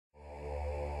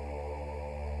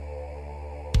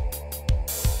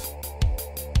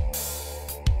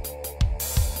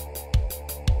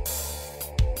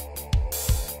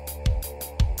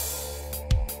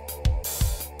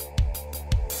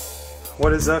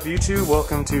What is up, YouTube?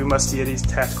 Welcome to Musty Yeti's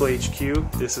Tactical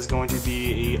HQ. This is going to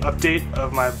be an update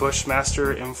of my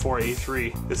Bushmaster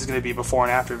M4A3. This is going to be before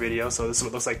and after video, so this is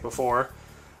what it looks like before.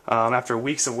 After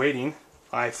weeks of waiting,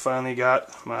 I finally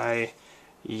got my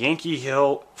Yankee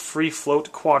Hill free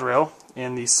float Quadrail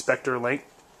in the Specter length.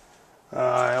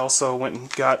 I also went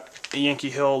and got a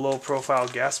Yankee Hill low profile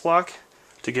gas block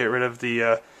to get rid of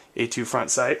the A2 front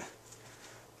sight.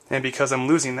 And because I'm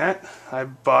losing that, I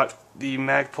bought the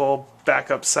Magpul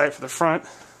backup sight for the front.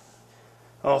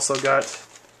 Also got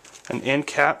an end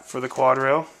cap for the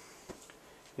Quadrail.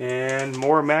 And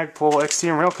more Magpul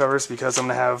XTM rail covers because I'm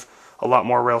going to have a lot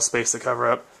more rail space to cover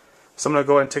up. So I'm going to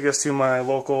go ahead and take this to my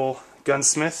local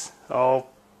gunsmith. I'll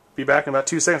be back in about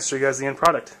 2 seconds to show you guys the end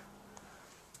product.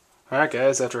 Alright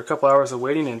guys, after a couple hours of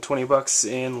waiting and 20 bucks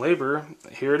in labor,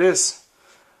 here it is.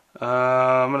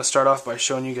 I'm going to start off by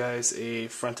showing you guys a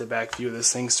front to back view of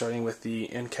this thing, starting with the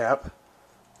end cap.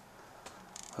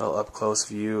 A little up close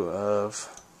view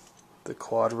of the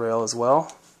Quadrail as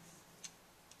well.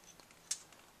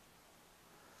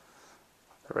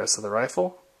 The rest of the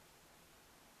rifle.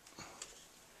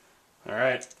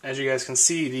 Alright, as you guys can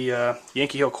see, the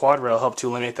Yankee Hill Quadrail helped to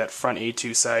eliminate that front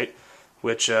A2 sight,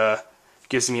 which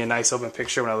gives me a nice open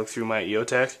picture when I look through my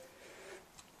EOTech.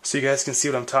 So you guys can see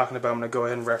what I'm talking about. I'm going to go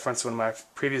ahead and reference one of my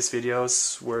previous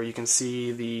videos where you can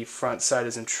see the front sight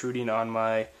is intruding on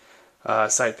my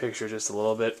sight picture just a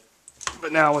little bit.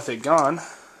 But now with it gone,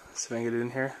 let's see if I can get it in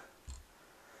here.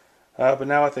 But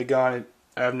now with it gone,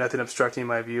 I have nothing obstructing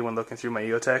my view when looking through my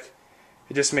EOTech.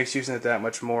 It just makes using it that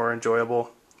much more enjoyable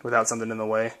without something in the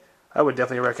way. I would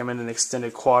definitely recommend an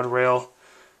extended Quadrail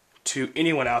to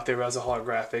anyone out there who has a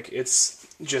holographic. It's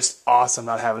just awesome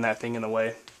not having that thing in the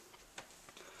way.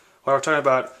 While we're talking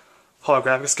about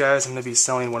holographics, guys, I'm going to be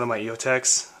selling one of my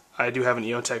EOTechs. I do have an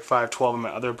EOTech 512 in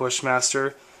my other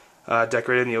Bushmaster,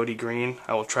 decorated in the OD green.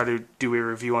 I will try to do a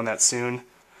review on that soon.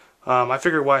 I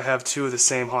figured why have two of the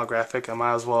same holographic, I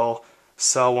might as well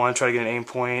sell one, try to get an aim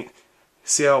point,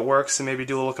 see how it works, and maybe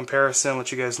do a little comparison,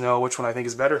 let you guys know which one I think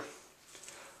is better.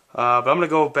 But I'm going to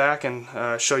go back and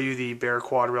show you the bare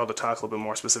Quadrail to talk a little bit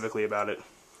more specifically about it.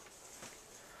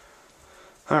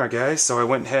 Alright guys, so I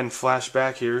went ahead and flashed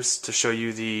back here to show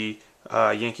you the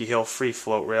Yankee Hill free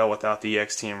float rail without the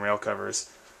XTM rail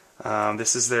covers.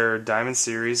 This is their Diamond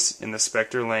Series in the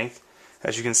Specter length.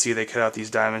 As you can see, they cut out these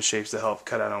diamond shapes to help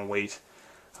cut out on weight.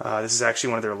 This is actually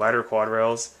one of their lighter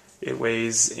Quadrails. It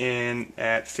weighs in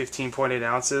at 15.8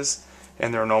 ounces,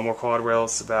 and their normal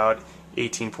Quadrails about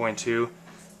 18.2.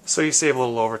 So you save a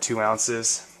little over 2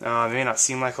 ounces. It may not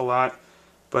seem like a lot,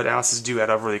 but ounces do add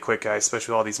up really quick, guys,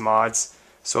 especially with all these mods.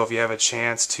 So if you have a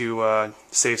chance to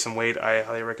save some weight, I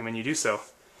highly recommend you do so.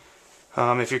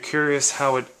 If you're curious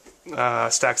how it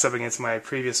stacks up against my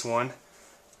previous one,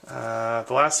 the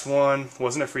last one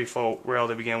wasn't a free float rail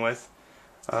to begin with.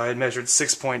 It measured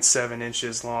 6.7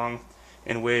 inches long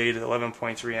and weighed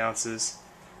 11.3 ounces.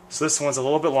 So this one's a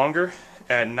little bit longer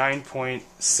at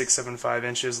 9.675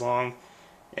 inches long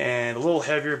and a little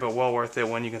heavier, but well worth it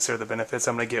when you consider the benefits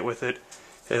I'm going to get with it.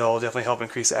 It'll definitely help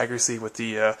increase accuracy with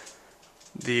the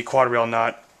Quadrail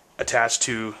not attached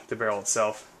to the barrel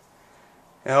itself.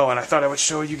 Oh, and I thought I would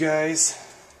show you guys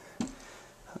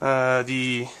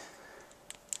the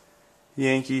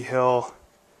Yankee Hill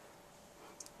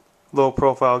low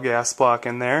profile gas block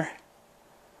in there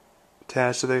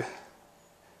attached to the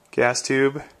gas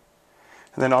tube,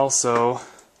 and then also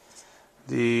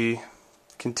the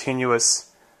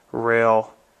continuous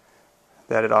rail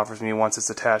that it offers me once it's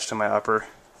attached to my upper.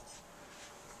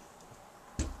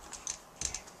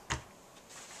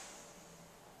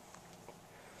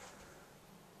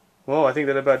 Well, I think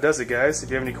that about does it, guys. If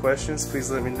you have any questions,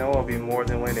 please let me know. I'll be more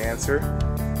than willing to answer.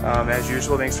 As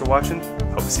usual, thanks for watching.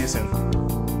 Hope to see you soon.